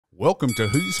Welcome to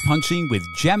Who's Punching with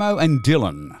Jamo and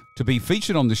Dylan. To be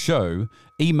featured on the show,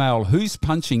 email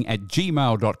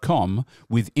whospunching@gmail.com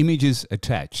with images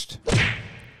attached.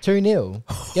 2-0.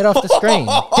 Get off the screen.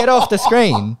 Get off the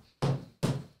screen.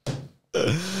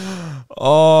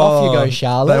 Off you go,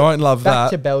 Charlotte. They won't love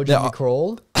Back that. to Belgium you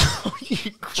crawl.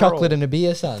 Chocolate and a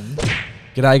beer, son.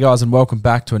 G'day guys and welcome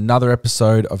back to another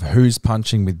episode of Who's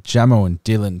Punching with Jamo and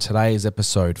Dylan. Today is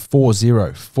episode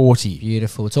 4040.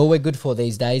 Beautiful. It's all we're good for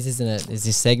these days, isn't it? Is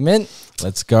this segment?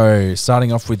 Let's go.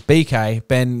 Starting off with BK,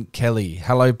 Ben Kelly.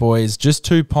 Hello boys, just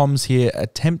two poms here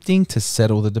attempting to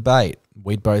settle the debate.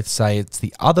 We'd both say it's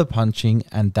the other punching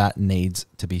and that needs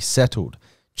to be settled.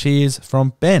 Cheers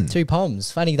from Ben. Two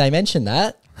poms. Funny they mentioned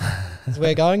that.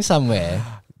 We're going somewhere.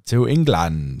 To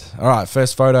England. All right,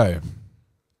 first photo.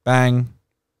 Bang.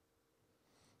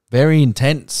 Very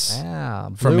intense.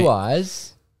 Wow. From Blue it.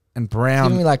 eyes. And Giving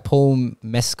brown. me like Paul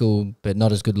Mescal, but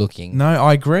not as good looking. No,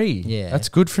 I agree. Yeah. That's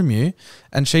good from you.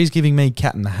 And she's giving me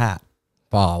Cat in the Hat.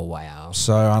 Oh, wow.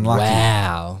 So unlucky.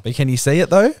 Wow. But can you see it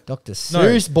though? Dr.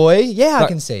 Seuss, boy. Yeah, I Like,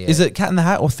 can see it. Is it Cat in the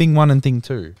Hat or Thing 1 and Thing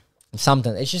 2?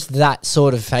 Something. It's just that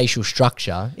sort of facial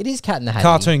structure. It is Cat in the Hat.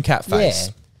 Cartoon cat face.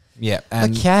 Yeah.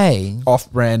 And Okay.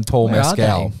 off-brand Paul Where are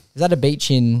Mescal. they? Is that a beach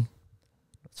in...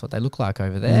 That's what they look like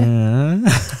over there.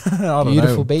 I don't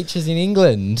Beautiful know. beaches in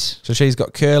England. So she's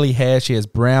got curly hair. She has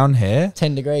brown hair.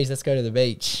 10 degrees. Let's go to the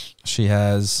beach. She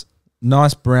has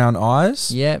nice brown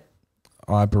eyes. Yep.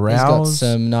 Eyebrows. He's got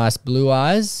some nice blue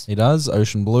eyes. He does.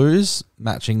 Ocean blues.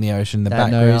 Matching the ocean in the That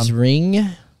background. nose ring.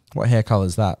 What hair colour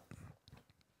is that?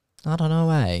 I don't know,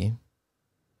 eh?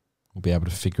 We'll be able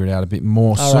to figure it out a bit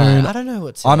more All soon. right. I don't know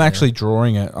what's... I'm actually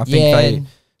drawing it. I think Yeah.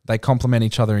 they complement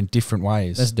each other in different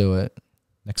ways. Let's do it.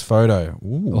 Next photo.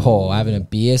 Ooh. Oh, having a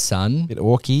beer, son. Bit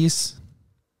orkies.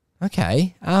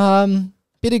 Okay.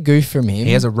 Bit of goof from him.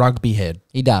 He has a rugby head.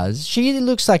 He does. She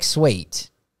looks like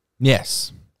sweet.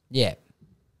 Yes. Yeah.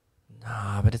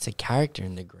 Nah, but it's a character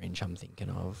in The Grinch I'm thinking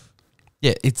of.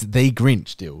 Yeah, it's the Grinch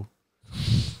still.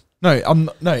 No,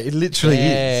 no, it literally is.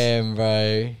 Damn,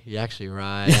 bro. You're actually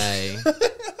right, eh?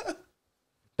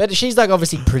 But she's like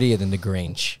obviously prettier than The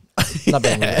Grinch. Not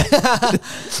being weird.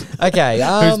 Okay.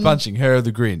 Who's punching her or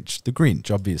the Grinch? The Grinch,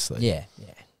 obviously. Yeah,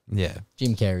 yeah. Yeah.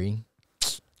 Jim Carrey.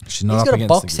 She's not He's up got a against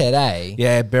box the Grinch. head, eh?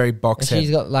 Yeah, very box And head.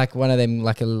 she's got like one of them,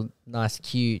 like a nice,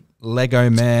 cute. Lego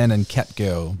Man and Cat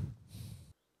Girl.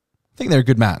 I think they're a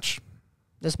good match.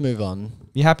 Let's move on.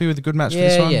 You happy with a good match for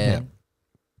this one? Yeah.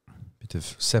 Bit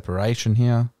of separation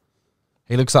here.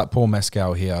 He looks like Paul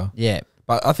Mescal here. Yeah,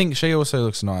 But I think she also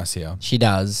looks nice here. she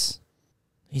does.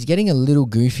 He's getting a little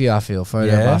goofy, I feel, photo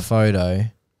Yeah. by photo.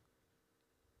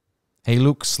 He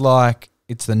looks like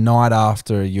it's the night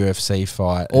after a UFC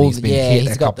fight and he's been hit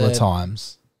he's a got couple of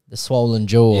times. The swollen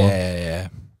jaw. Yeah.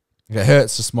 It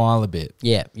hurts to smile a bit.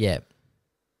 Yeah, yeah.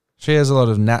 She has a lot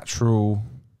of natural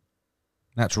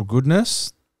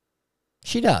goodness.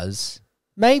 She does.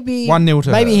 Maybe 1-0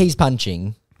 to maybe her. he's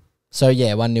punching. So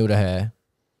yeah, 1-0 to her.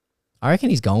 I reckon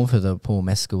he's going for the Paul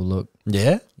Mescal look.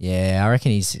 Yeah? Yeah, I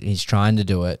reckon he's trying to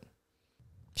do it.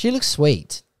 She looks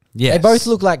sweet. Yes. They both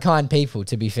look like kind people,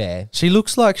 to be fair. She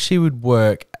looks like she would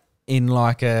work in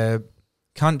like a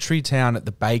country town at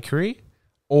the bakery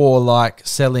or like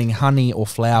selling honey or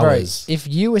Bro, flowers. if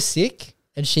you were sick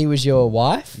and she was your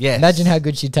wife, Yes. imagine how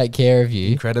good she'd take care of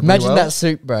you. Incredibly Imagine well. that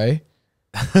soup, bro.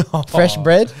 Fresh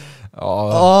bread.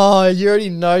 Oh. Oh, you already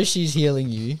know she's healing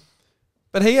you.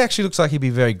 But he actually looks like he'd be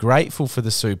very grateful for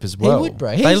the soup as well. He would,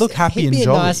 bro. They look happy and He'd be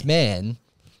jolly. a nice man.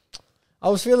 I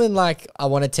was feeling like I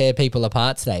want to tear people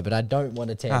apart today, but I don't want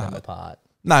to tear them apart.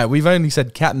 No, we've only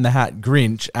said Cat in the Hat,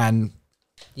 Grinch, and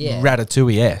Yeah.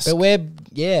 Ratatouille-esque. But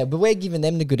we're giving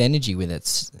them the good energy with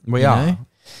it. We you are. know?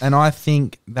 And I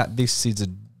think that this is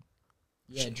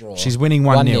Draw. she's winning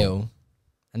 1-0. 1-0.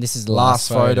 And this is the Last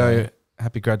photo.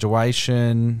 Happy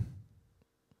graduation.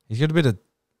 He's got a bit of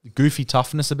goofy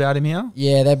toughness about him here.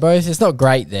 Yeah, they're both. It's not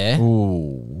great there.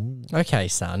 Ooh. Okay,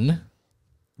 son.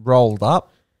 Rolled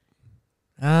up.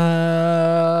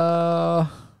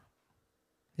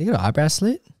 You got an eyebrow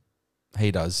slit?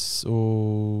 He does.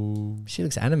 Ooh. She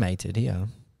looks animated here.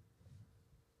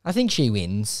 I think she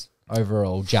wins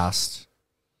overall, just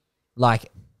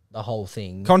like the whole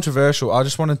thing. Controversial. I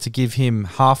just wanted to give him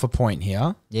half a point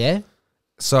here. Yeah?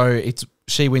 So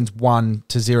she wins 1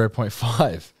 to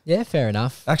 0.5. Yeah, fair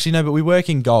enough. Actually, no, but we work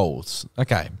in goals.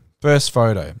 Okay. First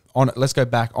photo. Let's go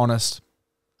back. Honest.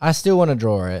 I still want to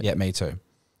draw it. Yeah, me too.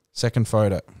 Second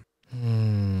photo.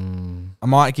 I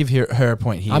might give her a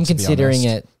point here. I'm to be considering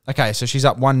honest. it. Okay, so she's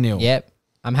up 1-0. Yep.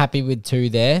 I'm happy with 2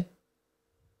 there.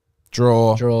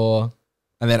 Draw. Draw.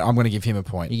 And then I'm going to give him a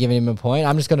point. You're giving him a point?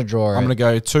 I'm just going to draw it. I'm going to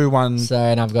go 2-1. So,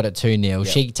 and I've got it 2-0. Yep.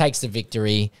 She takes the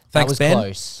victory. Thanks, that was Ben.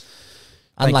 close.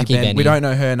 Thank you, Unlucky Ben. Benny. We don't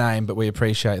know her name, but we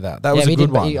appreciate that. That was a good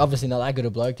one. He obviously not that good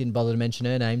a bloke. Didn't bother to mention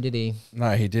her name, did he?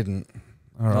 No, he didn't.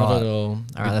 All Not right. at all.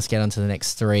 All right, let's get on to the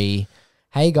next 3.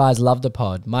 Hey guys, love the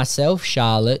pod. Myself,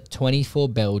 Charlotte, 24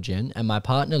 Belgian, and my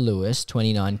partner Lewis,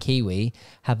 29 Kiwi,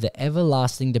 have the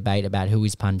everlasting debate about who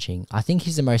is punching. I think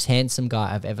he's the most handsome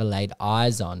guy I've ever laid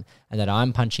eyes on, and that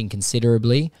I'm punching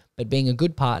considerably, but being a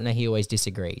good partner, he always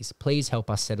disagrees. Please help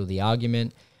us settle the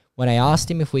argument. When I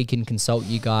asked him if we can consult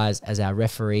you guys as our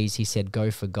referees, he said go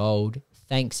for gold.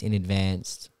 Thanks in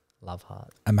advance. Love heart.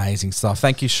 Amazing stuff.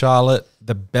 Thank you, Charlotte,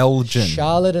 the Belgian.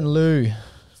 Charlotte and Lou.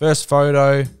 First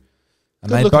photo. And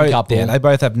they Good-looking both, couple. yeah, they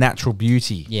both have natural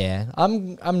beauty. Yeah,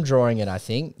 I'm drawing it, I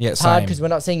think. Yeah, it's hard same. because we're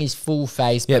not seeing his full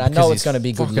face, Yeah, but I because know his it's going to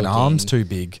be good fucking looking. arms too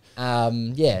big.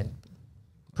 Yeah,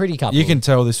 pretty couple. You can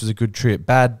tell this was a good trip.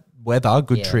 Bad weather,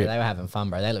 good yeah, trip. They were having fun,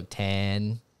 bro. They look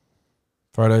tan.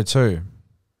 Photo 2.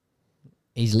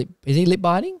 Is he lip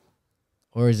biting?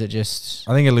 Or is it just...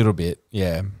 I think a little bit,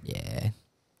 yeah. Yeah.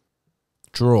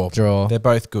 Draw. They're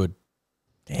both good.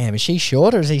 Damn, is she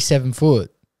short or is he 7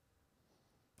 foot?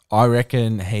 I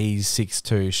reckon he's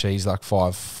 6'2", she's like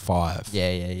 5'5".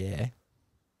 Yeah.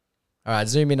 All right,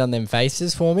 zoom in on them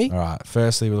faces for me. All right,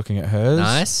 firstly we're looking at hers.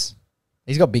 Nice.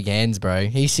 He's got big hands, bro.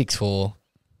 He's 6'4".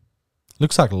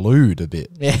 Looks like lewd a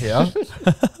bit. Yeah.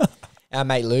 Our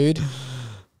mate Lude.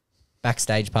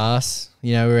 Backstage pass.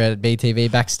 You know, we were at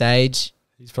BTV backstage.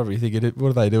 He's probably thinking, what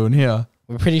are they doing here?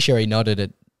 We're pretty sure he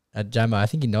nodded at Jamo. I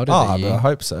think he nodded at you. I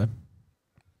hope so.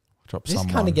 Drop This is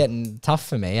someone. kind of getting tough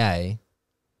for me, eh?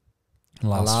 The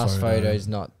last photo's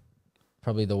not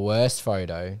probably the worst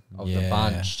photo of the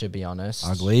bunch, to be honest.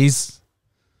 Uglies.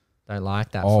 Don't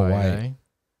like that Oh, photo. wait.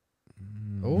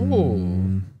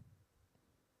 Ooh.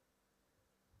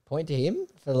 Point to him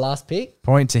for the last pick.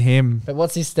 Point to him. But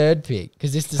what's his third pick?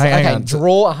 Because this is... Hang okay, on.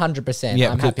 draw 100%.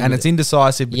 Yeah, I'm happy and with it's it.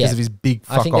 indecisive because Yeah. of his big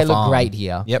fuck I think they off look arm. great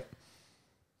here. Yep.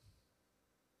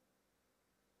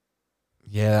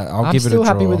 Yeah, I'll I'm give it a still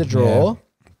draw. happy with a draw. Yeah.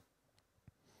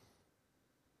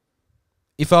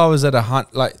 If I was at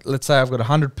let's say I've got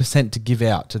 100% to give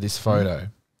out to this photo,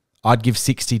 I'd give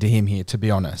 60 to him here, to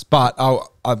be honest. But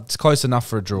it's close enough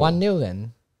for a draw. 1-0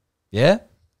 then. Yeah?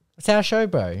 That's our show,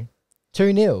 bro.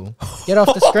 2-0. Get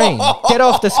off the screen. Get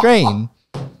off the screen.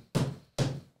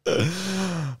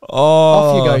 Oh,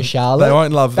 Off you go, Charlotte. They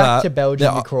won't love Back that. to Belgium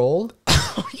Yeah, you crawl.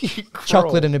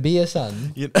 Chocolate and a beer,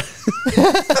 son.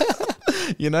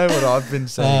 You know what I've been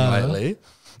saying lately?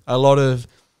 A lot of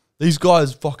these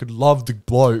guys fucking love the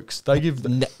blokes. They give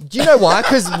them. Do you know why?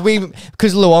 Because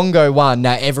Luongo won.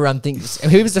 Now everyone thinks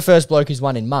he was the first bloke who's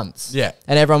won in months. Yeah.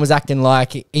 And everyone was acting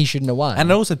like he shouldn't have won. And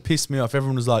it also pissed me off.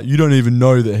 Everyone was like, you don't even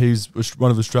know that he's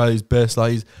one of Australia's best.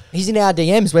 Like, he's in our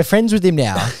DMs. We're friends with him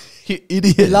now. you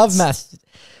idiots. We love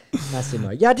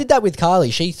Massimo. Yeah, I did that with Carly.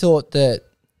 She thought that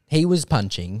he was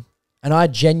punching. And I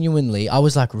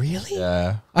was like, really?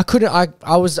 Yeah. I couldn't,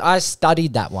 I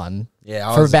studied that one. Yeah,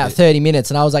 I for was a about bit- 30 minutes,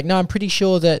 and I was like, "No, I'm pretty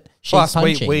sure that she's Plus,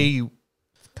 punching." all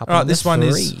Couple right, number this one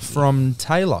is 3. from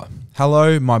Taylor.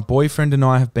 Hello, my boyfriend and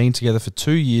I have been together for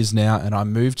 2 years now, and I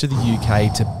moved to the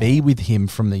UK to be with him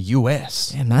from the US.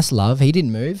 Damn, that's love. He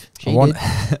didn't move. She I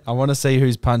did. want to see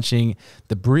who's punching,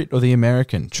 the Brit or the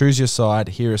American. Choose your side.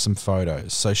 Here are some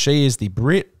photos. So she is the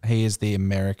Brit, he is the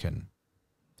American.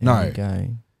 There you go.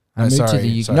 I No, moved to sorry,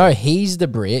 the UK. sorry. No, he's the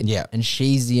Brit. Yeah. and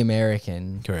she's the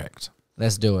American. Correct.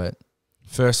 Let's do it.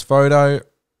 First photo,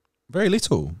 very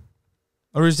little.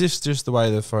 Or is this just the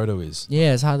way the photo is?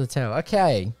 Yeah, it's hard to tell.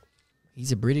 Okay,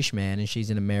 he's a British man and she's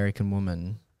an American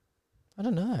woman. I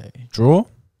don't know. Draw?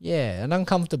 Yeah, an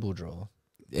uncomfortable draw.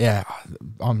 Yeah,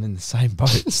 I'm in the same boat.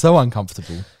 So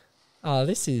uncomfortable. Oh,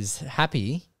 this is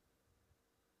happy.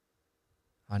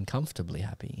 Uncomfortably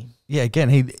happy. Yeah, again,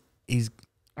 he's...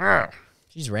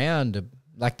 She's round.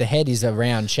 Like the head is a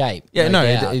round shape. Yeah, no,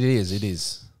 doubt. it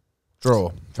is.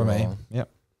 Draw for me. Draw. Yep.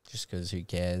 Just because who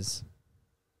cares?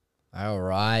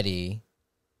 Alrighty.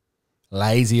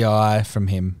 Lazy eye from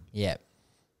him. Yep.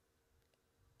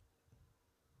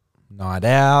 Night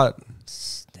out.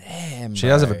 Damn. She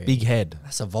does have bro. a big head.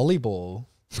 That's a volleyball.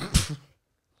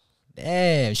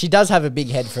 Damn. She does have a big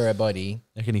head for her body.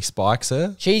 Reckon he spikes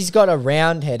her? She's got a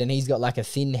round head and he's got like a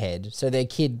thin head. So their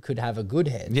kid could have a good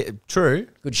head. Yeah, true.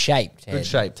 Good shaped head. Good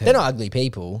shaped head. They're not ugly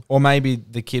people. Or maybe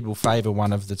the kid will favour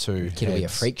one of the two. Kid will be a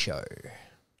heads. freak show.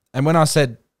 And when I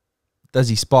said, does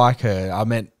he spike her, I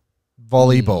meant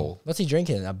volleyball. What's he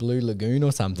drinking? A Blue Lagoon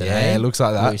or something? Yeah, eh? it looks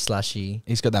like that. Blue slushy.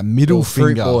 He's got that middle Little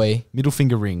fruit finger. boy. Middle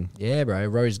finger ring. Yeah, bro.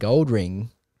 Rose gold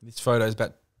ring. This photo is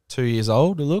about 2 years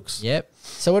old, it looks. Yep.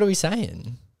 So what are we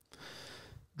saying?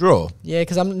 Draw. Yeah,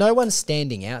 because no one's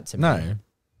standing out to me. No.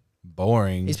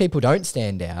 Boring. These people don't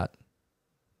stand out.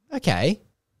 Okay.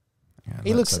 Yeah,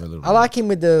 He let's looks. have a little I like him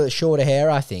with the shorter hair.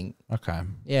 I think. Okay.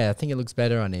 Yeah, I think it looks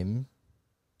better on him.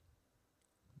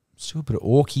 Still a bit of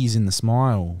Orkies in the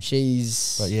smile.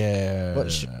 She's. But yeah.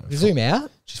 What, zoom out.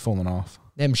 She's fallen off.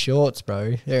 Them shorts,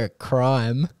 bro. They're a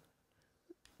crime.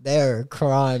 They're a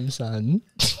crime, son.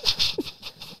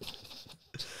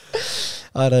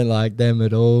 I don't like them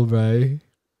at all, bro.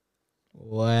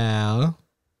 Wow.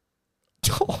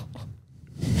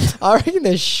 I reckon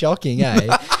they're shocking,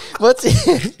 eh? What's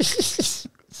it?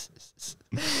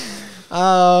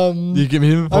 You give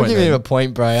him a point. I'm giving him a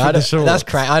point, bro. For the That's shorts.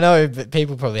 crazy. I know but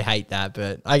people probably hate that,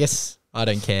 but I guess I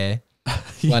don't care.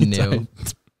 You 1-0.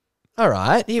 don't. All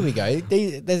right, here we go.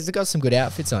 There's got some good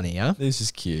outfits on here. This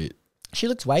is cute. She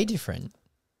looks way different.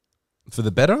 For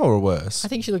the better or worse? I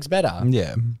think she looks better.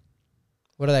 Yeah.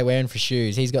 What are they wearing for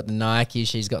shoes? He's got the Nike.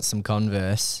 She's got some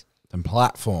Converse. And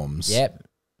platforms. Yep.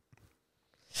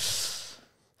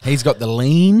 He's got the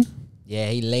lean. Yeah,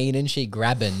 he leaning, she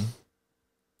grabbing.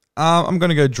 I'm going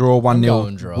to go draw going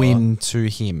 1-0 draw. win to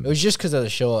him. It was just because of the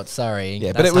shorts. Sorry. Yeah,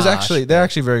 but That's it was harsh, actually, but they're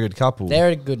actually a very good couple. they're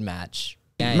a good match.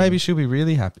 Game. Maybe she'll be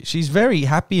really happy. She's very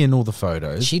happy in all the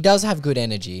photos. She does have good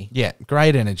energy, Yeah,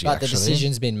 great energy, but actually. the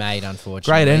decision's been made,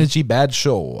 unfortunately. Great energy, bad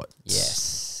shorts.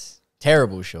 Yes.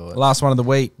 Terrible shorts. Last one of the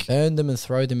week. Burn them and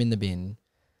throw them in the bin.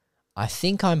 I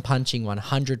think I'm punching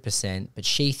 100%, but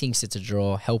she thinks it's a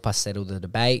draw. Help us settle the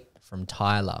debate. From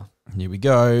Tyler. Here we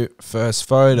go. First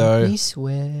photo. Me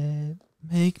sweat.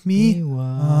 Make me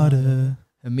harder.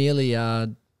 Amelia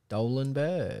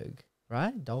Dolenberg,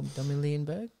 right?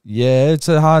 Domilienberg? Yeah, it's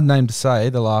a hard name to say,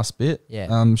 the last bit.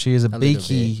 Yeah. She has a little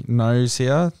beaky nose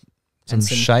here. Some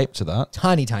some shape to that.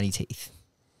 Tiny, tiny teeth.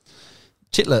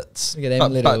 Chitlets. Look at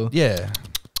them little- But yeah.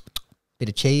 Bit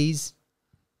of cheese.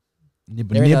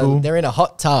 Nibble, They're, nibble. they're in a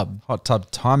hot tub. Hot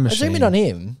tub time Let's machine. zoom in on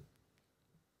him.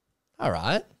 All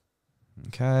right.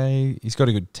 Okay. He's got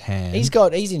a good tan.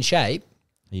 He's in shape.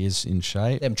 He is in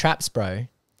shape. Them traps, bro.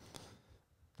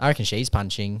 I reckon she's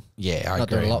punching. Yeah, I Not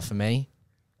agree. doing a lot for me.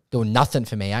 Doing nothing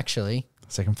for me, actually.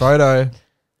 Second photo.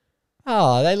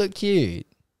 Oh, they look cute.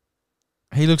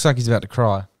 He looks like he's about to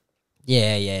cry.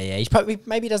 Yeah. He's probably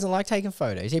maybe doesn't like taking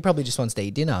photos. He probably just wants to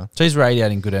eat dinner. She's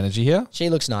radiating good energy here. She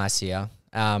looks nice here.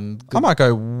 Good. I might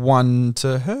go 1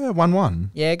 to her. 1-1.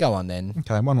 Yeah, go on then.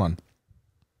 Okay, 1-1.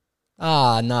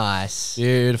 Ah, nice.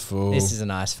 Beautiful. This is a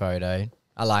nice photo.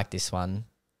 I like this one.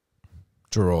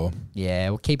 Draw. Yeah,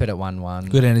 we'll keep it at 1-1.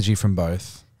 Good energy from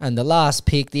both. And the last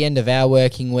pick, the end of our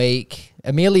working week.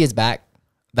 Amelia's back.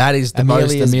 That is the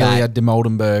Amelia's most Amelia back. de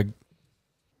Moldenberg.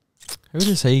 Who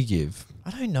does he give?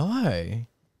 I don't know.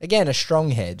 Again, a strong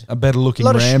head. A better A looking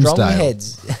lot of Ramsdale. strong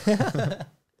heads.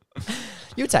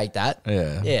 You'll take that.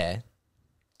 Yeah. Yeah.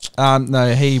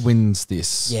 No, he wins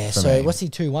this. Yeah, for so me. what's he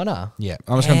 2-1-er? Yeah,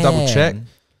 I'm just going to double check. Damn.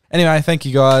 Anyway, thank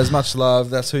you guys. Much love.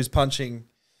 That's Who's Punching.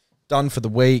 Done for the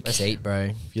week. Let's eat, bro.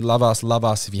 If you love us, love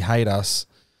us. If you hate us,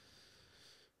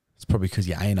 it's probably because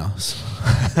you ain't us.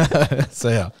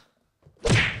 See ya.